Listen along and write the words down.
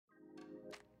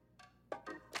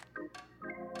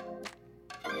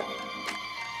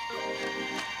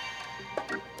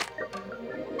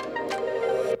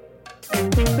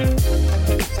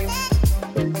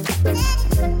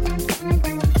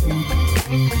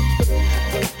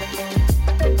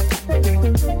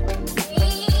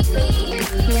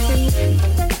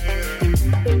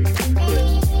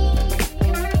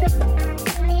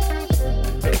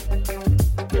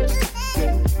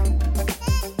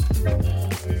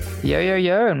Yo, yo,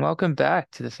 yo, and welcome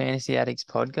back to the Fantasy Addicts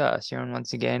podcast. You're on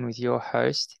once again with your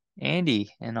host,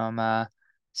 Andy, and I'm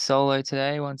solo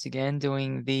today, once again,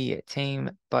 doing the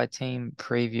team by team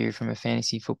preview from a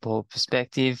fantasy football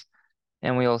perspective.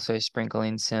 And we also sprinkle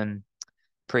in some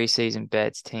preseason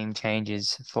bets, team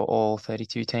changes for all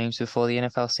 32 teams before the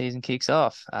NFL season kicks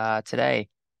off. Today,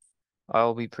 I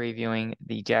will be previewing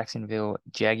the Jacksonville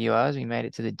Jaguars. We made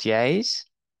it to the Jays.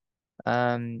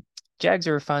 Um, Jags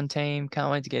are a fun team.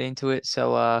 Can't wait to get into it.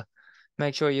 So,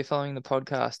 make sure you're following the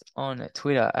podcast on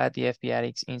Twitter at the FB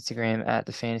Addicts, Instagram at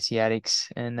the Fantasy Addicts,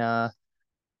 and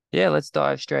yeah, let's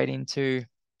dive straight into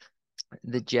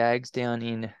the Jags down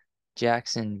in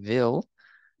Jacksonville.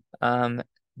 Um,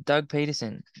 Doug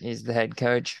Peterson is the head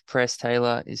coach. Press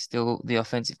Taylor is still the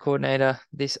offensive coordinator.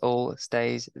 This all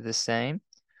stays the same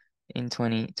in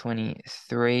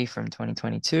 2023 from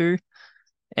 2022.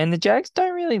 And the Jags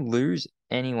don't really lose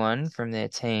anyone from their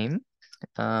team.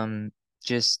 Um,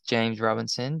 just James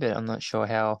Robinson, but I'm not sure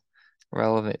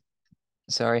relevant,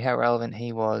 how relevant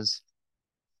he was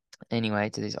anyway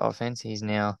to this offense. He's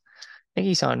now, I think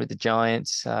he signed with the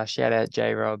Giants. Shout out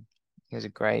J Rob. He was a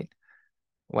great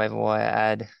waiver wire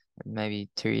ad maybe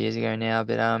 2 years ago now.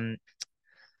 But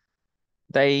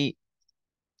they,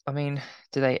 I mean,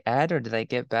 do they add or do they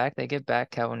get back? They get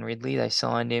back Calvin Ridley. They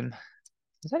signed him.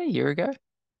 Was that a year ago?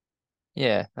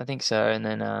 Yeah, I think so. And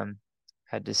then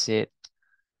had to sit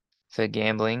for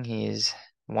gambling. He is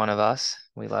one of us.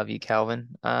 We love you, Calvin.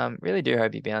 Really do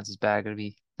hope he bounces back. That'd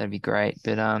be great.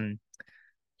 But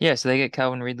yeah, so they get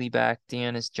Calvin Ridley back.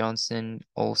 Dearness Johnson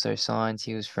also signs.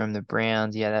 He was from the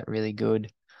Browns. Yeah, that really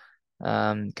good.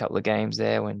 Couple of games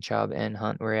there when Chubb and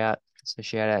Hunt were out. So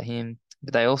shout out him.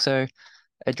 But they also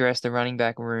addressed the running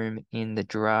back room in the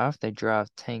draft. They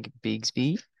draft Tank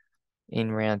Bigsby in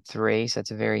round three. So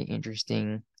that's a very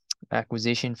interesting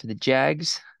acquisition for the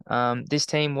Jags. This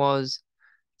team was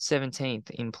 17th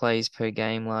in plays per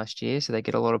game last year, so they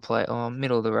get a lot of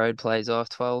middle of the road plays off,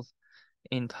 12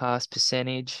 in pass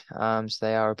percentage. So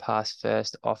they are a pass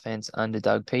first offense under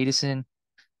Doug Peterson.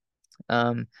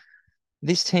 Um,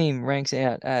 this team ranks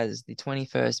out as the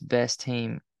 21st best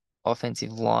team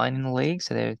offensive line in the league.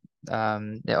 So their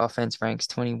offense ranks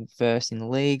 21st in the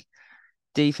league.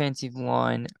 Defensive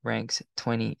line ranks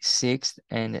 26th,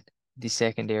 and the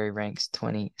secondary ranks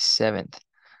 27th.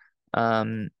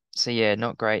 So yeah,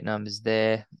 not great numbers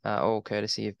there, all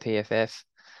courtesy of PFF.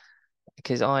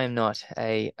 Because I am not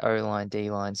a O-line,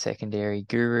 D-line secondary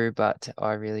guru, but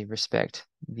I really respect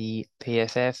the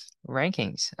PFF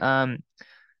rankings.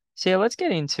 So yeah, let's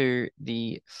get into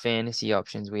the fantasy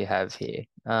options we have here.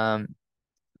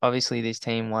 Obviously this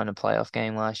team won a playoff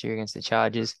game last year against the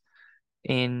Chargers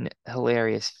in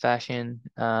hilarious fashion.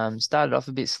 Started off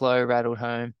a bit slow, rattled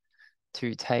home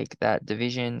to take that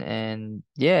division, and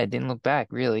yeah, didn't look back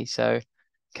really. So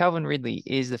Calvin Ridley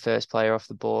is the first player off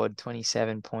the board,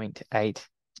 27.8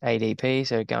 ADP,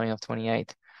 so going off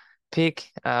 28th pick,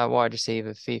 wide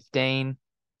receiver 15.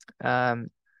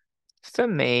 Um, for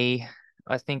me,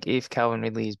 I think if Calvin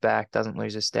Ridley is back, doesn't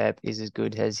lose a step, is as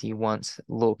good as he once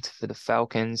looked for the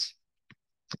Falcons.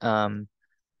 Um,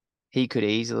 he could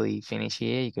easily finish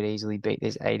here. He could easily beat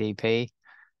this ADP.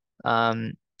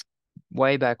 Um,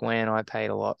 way back when I paid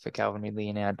a lot for Calvin Ridley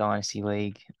in our dynasty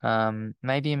league.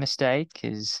 Maybe a mistake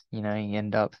because he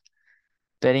ended up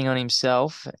betting on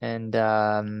himself, and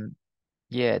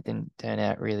yeah, it didn't turn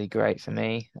out really great for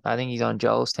me. I think he's on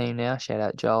Joel's team now. Shout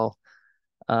out Joel.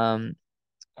 Um,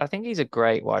 I think he's a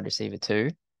great wide receiver too.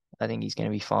 I think he's going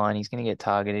to be fine. He's going to get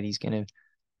targeted. He's going to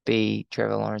be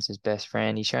Trevor Lawrence's best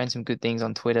friend. He's shown some good things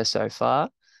on Twitter so far.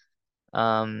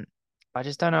 Um, I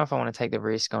just don't know if I want to take the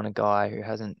risk on a guy who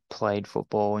hasn't played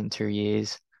football in 2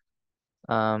 years.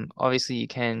 Obviously you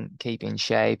can keep in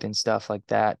shape and stuff like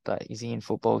that, but is he in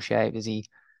football shape?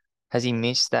 Has he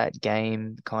missed that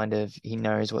game kind of he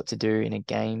knows what to do in a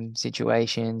game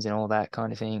situations and all that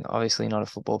kind of thing? Obviously not a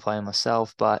football player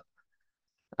myself, but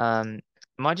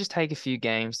might just take a few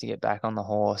games to get back on the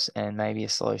horse and maybe a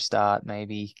slow start,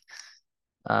 maybe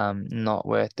not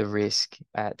worth the risk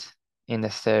at in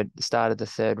the start of the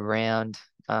third round.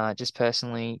 Just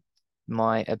personally,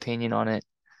 my opinion on it,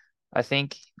 I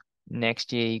think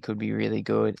next year he could be really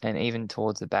good, and even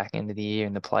towards the back end of the year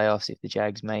in the playoffs, if the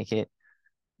Jags make it,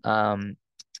 um,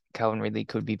 Calvin Ridley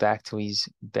could be back to his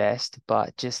best.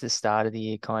 But just the start of the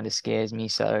year kind of scares me.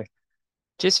 So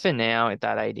just for now, at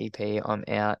that ADP, I'm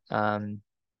out.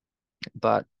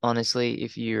 But honestly,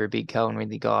 if you're a big Calvin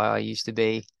Ridley guy, I used to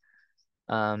be,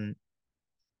 um,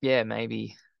 yeah,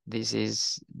 maybe this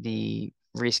is the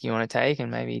risk you want to take, and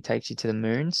maybe it takes you to the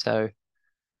moon. So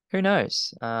who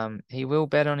knows? He will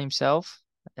bet on himself,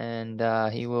 and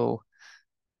he will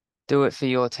do it for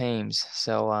your teams.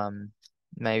 So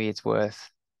maybe it's worth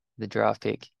the draft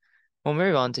pick. We'll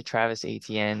move on to Travis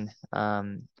Etienne,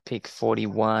 pick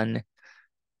 41,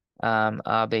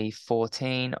 RB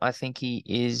 14. I think he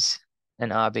is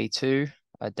an RB2.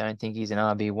 I don't think he's an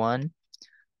RB1.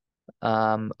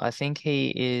 I think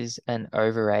he is an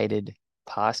overrated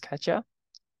pass catcher.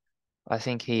 I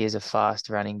think he is a fast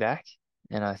running back,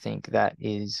 and I think that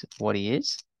is what he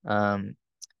is.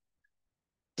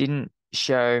 Didn't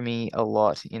show me a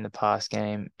lot in the past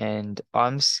game, and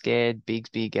I'm scared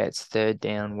Bigsby gets third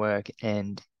down work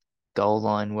and goal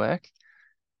line work.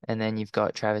 And then you've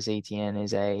got Travis Etienne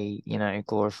as a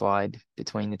glorified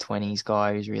between the 20s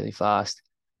guy who's really fast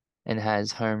and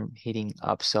has home hitting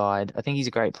upside. I think he's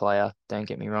a great player. Don't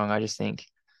get me wrong. I just think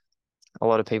a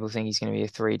lot of people think he's going to be a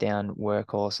three down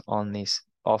workhorse on this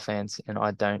offense, and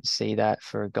I don't see that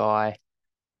for a guy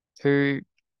who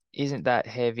isn't that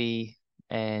heavy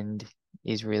and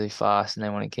is really fast and they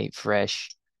want to keep fresh.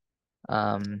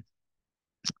 Um,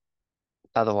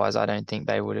 Otherwise, I don't think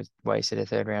they would have wasted a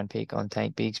third round pick on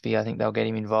Tank Bigsby. I think they'll get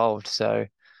him involved. So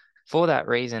for that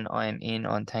reason, I am in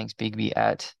on Tanks Bigby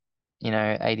at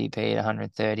ADP at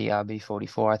 130, RB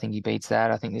 44. I think he beats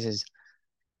that. I think this is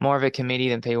more of a committee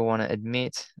than people want to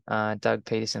admit. Doug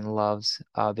Peterson loves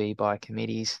RB by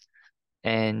committees.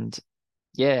 And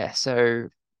yeah, so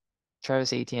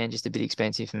Travis Etienne just a bit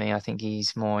expensive for me. I think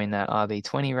he's more in that RB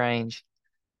 20 range.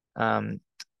 Um,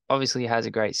 Obviously has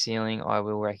a great ceiling. I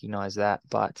will recognize that,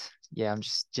 but yeah, I'm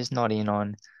just not in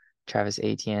on Travis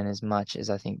Etienne as much as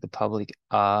I think the public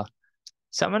are.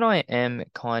 Someone I am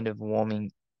kind of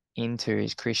warming into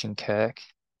is Christian Kirk,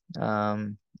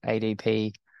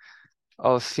 ADP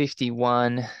of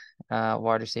 51,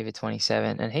 wide receiver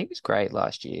 27, and he was great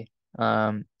last year.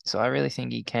 So I really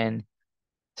think he can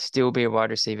still be a wide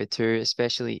receiver too,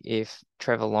 especially if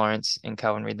Trevor Lawrence and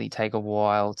Calvin Ridley take a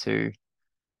while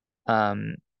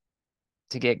um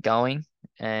to get going,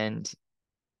 and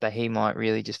that he might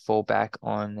really just fall back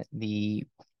on the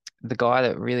guy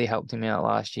that really helped him out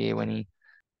last year when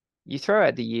you throw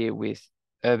out the year with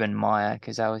Urban Meyer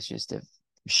because that was just a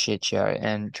shit show,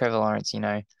 and Trevor Lawrence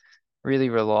really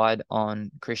relied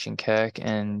on Christian Kirk,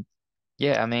 and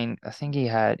yeah, I mean, I think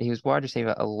he was wide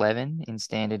receiver 11 in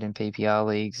standard and PPR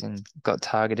leagues and got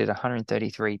targeted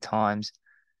 133 times.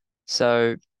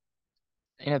 So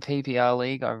in a PPR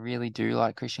league, I really do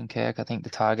like Christian Kirk. I think the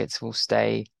targets will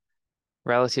stay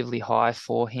relatively high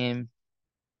for him.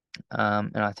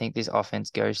 And I think this offense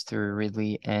goes through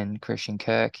Ridley and Christian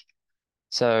Kirk.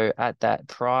 So at that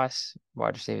price,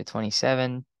 wide receiver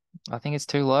 27, I think it's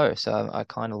too low. So I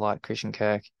kind of like Christian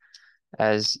Kirk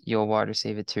as your wide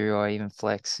receiver two, or even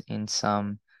flex in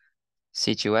some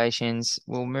situations.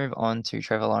 We'll move on to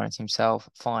Trevor Lawrence himself,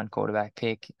 fine quarterback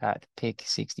pick at pick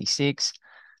 66,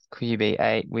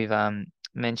 QB8. We've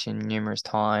mentioned numerous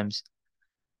times.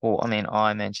 Well, I mean,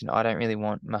 I mentioned I don't really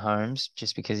want Mahomes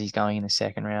just because he's going in the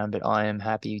second round, but I am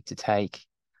happy to take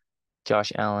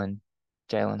Josh Allen,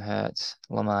 Jalen Hurts,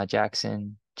 Lamar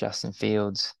Jackson, Justin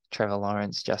Fields, Trevor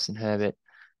Lawrence, Justin Herbert,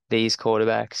 these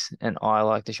quarterbacks. And I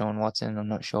like Deshaun Watson. I'm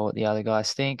not sure what the other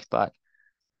guys think, but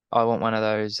I want one of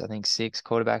those, I think, six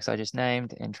quarterbacks I just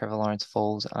named, and Trevor Lawrence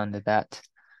falls under that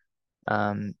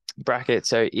bracket.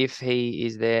 So if he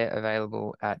is there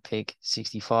available at pick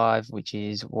 65, which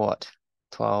is what,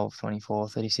 12, 24,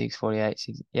 36, 48,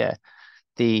 60, yeah,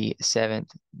 the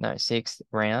sixth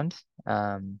round.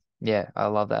 Yeah, I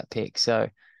love that pick. So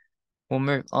we'll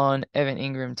move on. Evan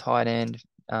Ingram, tight end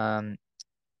 8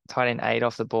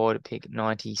 off the board at pick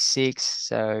 96.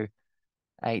 So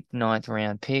eighth, ninth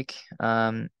round pick.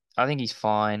 I think he's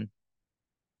fine.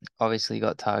 Obviously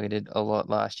got targeted a lot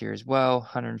last year as well,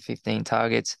 115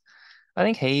 targets. I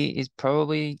think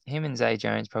him and Zay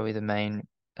Jones probably the main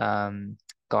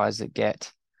guys that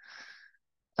get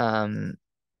um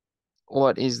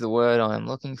what is the word I'm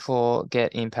looking for?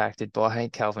 Get impacted by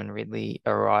Calvin Ridley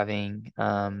arriving.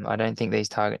 I don't think these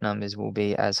target numbers will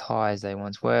be as high as they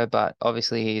once were, but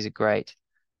obviously he's a great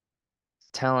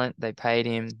talent. They paid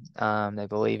him. They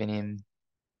believe in him.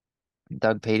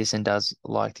 Doug Peterson does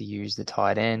like to use the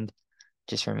tight end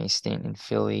just from his stint in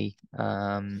Philly.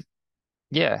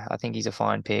 Yeah, I think he's a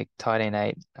fine pick. Tight end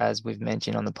 8, as we've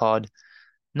mentioned on the pod.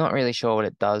 Not really sure what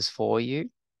it does for you.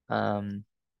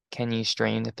 Can you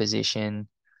stream the position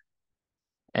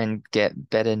and get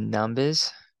better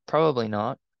numbers? Probably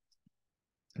not,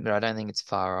 but I don't think it's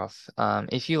far off.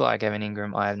 If you like Evan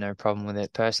Ingram, I have no problem with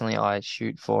it. Personally, I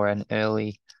shoot for an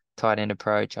early tight end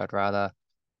approach. I'd rather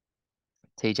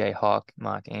TJ Hawk,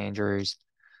 Mark Andrews,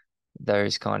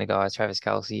 those kind of guys, Travis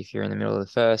Kelce if you're in the middle of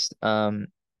the first.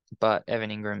 But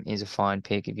Evan Ingram is a fine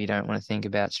pick if you don't want to think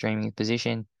about streaming the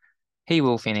position. he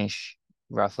will finish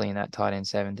roughly in that tight end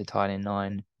 7 to tight end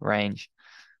 9 range.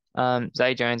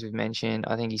 Zay Jones, we've mentioned,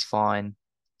 I think he's fine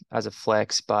as a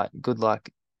flex, but good luck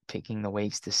picking the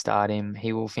weeks to start him.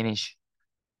 He will finish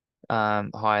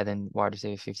higher than wide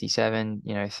receiver 57,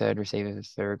 third receiver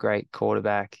for a great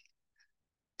quarterback.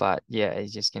 But yeah,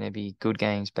 it's just going to be good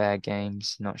games, bad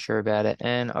games, not sure about it.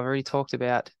 And I've already talked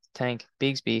about Tank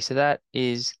Bigsby. So that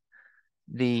is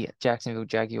the Jacksonville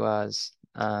Jaguars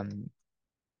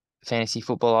fantasy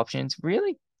football options.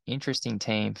 Really interesting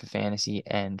team for fantasy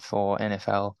and for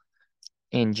NFL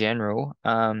in general.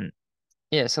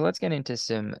 Yeah, so let's get into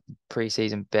some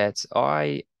preseason bets.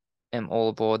 I am all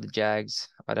aboard the Jags.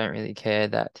 I don't really care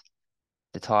that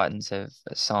the Titans have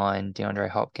signed DeAndre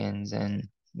Hopkins and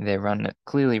they're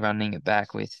clearly running it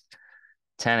back with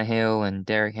Tannehill and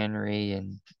Derrick Henry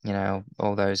and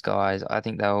all those guys. I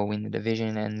think they'll win the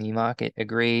division, and the market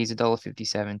agrees.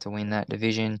 $1.57 to win that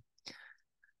division.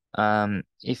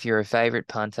 If you're a favorite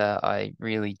punter, I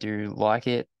really do like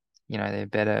it. They're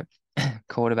better.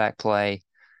 Quarterback play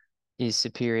is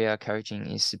superior. Coaching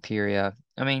is superior.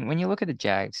 I mean, when you look at the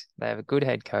Jags, they have a good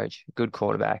head coach, a good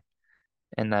quarterback,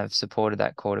 and they've supported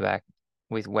that quarterback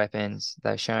with weapons.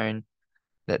 They've shown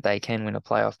that they can win a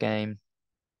playoff game.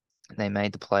 They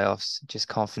made the playoffs, just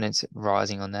confidence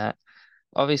rising on that.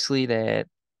 Obviously, their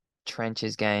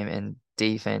trenches game and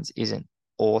defense isn't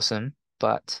awesome,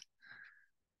 but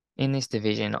in this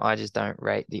division, I just don't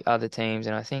rate the other teams,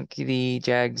 and I think the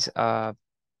Jags are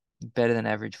better than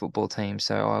average football teams,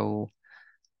 so I will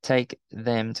take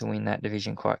them to win that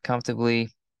division quite comfortably.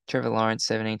 Trevor Lawrence,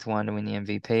 17 to 1 to win the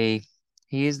MVP.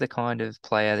 He is the kind of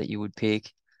player that you would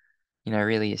pick,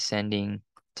 really ascending.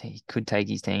 He could take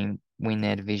his team, win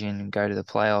their division, and go to the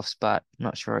playoffs, but I'm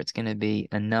not sure it's going to be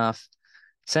enough.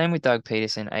 Same with Doug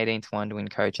Peterson, 18 to 1 to win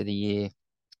Coach of the Year.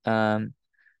 Um,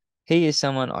 he is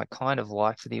someone I kind of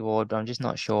like for the award, but I'm just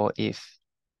not sure if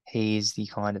he is the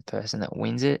kind of person that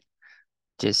wins it.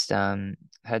 Just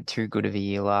had too good of a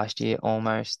year last year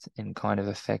almost, and kind of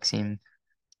affects him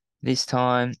this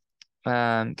time.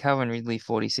 Calvin Ridley,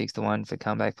 46 to 1 for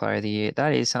comeback player of the year.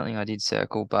 That is something I did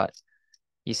circle, but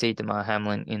you see DeMar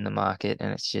Hamlin in the market,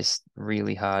 and it's just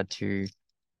really hard to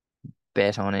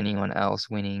bet on anyone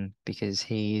else winning because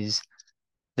he's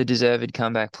the deserved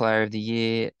comeback player of the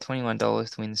year. $21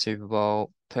 to win the Super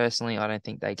Bowl. Personally, I don't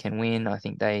think they can win. I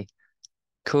think they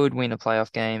could win a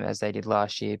playoff game as they did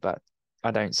last year, but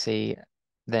I don't see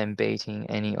them beating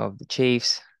any of the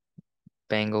Chiefs,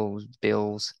 Bengals,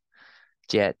 Bills,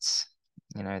 Jets,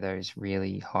 those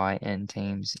really high-end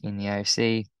teams in the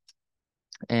AFC.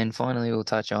 And finally, we'll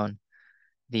touch on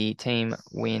the team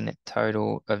win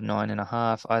total of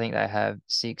 9.5. I think they have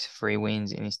 6 free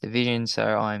wins in this division, so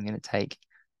I'm going to take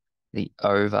the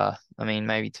over. I mean,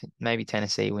 maybe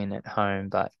Tennessee win at home,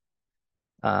 but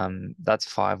that's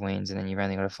 5 wins, and then you've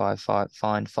only got to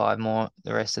find 5 more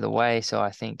the rest of the way. So I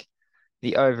think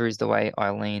the over is the way I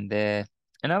lean there.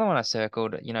 Another one I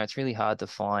circled, it's really hard to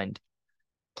find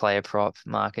player prop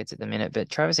markets at the minute, but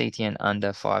Travis Etienne under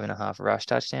 5.5 rush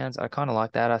touchdowns. I kind of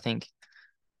like that. I think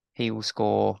he will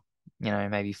score,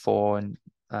 maybe 4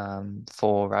 and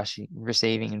 4 rushing,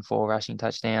 receiving and 4 rushing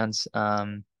touchdowns.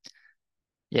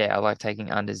 Yeah, I like taking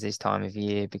unders this time of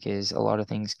year because a lot of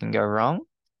things can go wrong.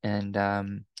 And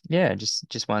yeah,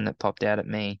 just one that popped out at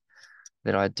me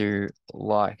that I do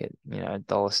like at,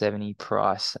 $1.70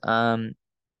 price.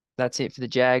 That's it for the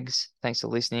Jags. Thanks for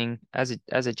listening. As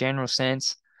a general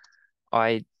sense,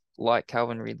 I like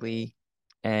Calvin Ridley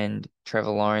and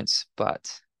Trevor Lawrence, but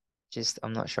just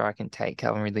I'm not sure I can take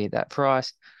Calvin Ridley at that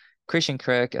price. Christian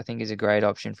Kirk, I think, is a great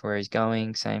option for where he's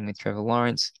going. Same with Trevor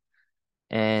Lawrence.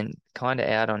 And kind of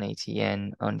out on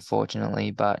ETN,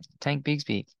 unfortunately, but Tank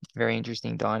Bigsby, very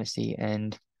interesting dynasty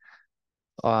and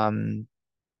um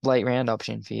late round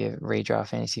option for your redraft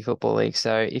fantasy football league.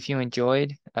 So if you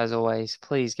enjoyed, as always,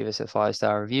 please give us a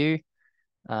 5-star review.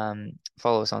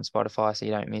 Follow us on Spotify so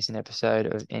you don't miss an episode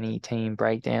of any team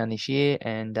breakdown this year,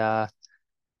 and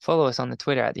follow us on the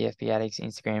Twitter at the FB Addicts,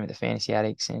 Instagram at the Fantasy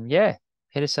Addicts, and yeah,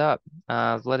 hit us up.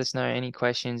 Let us know any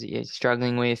questions that you're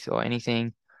struggling with or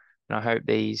anything. And I hope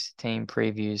these team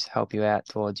previews help you out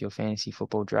towards your fantasy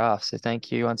football draft. So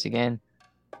thank you once again.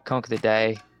 Conquer the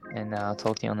day, and I'll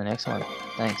talk to you on the next one.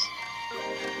 Thanks.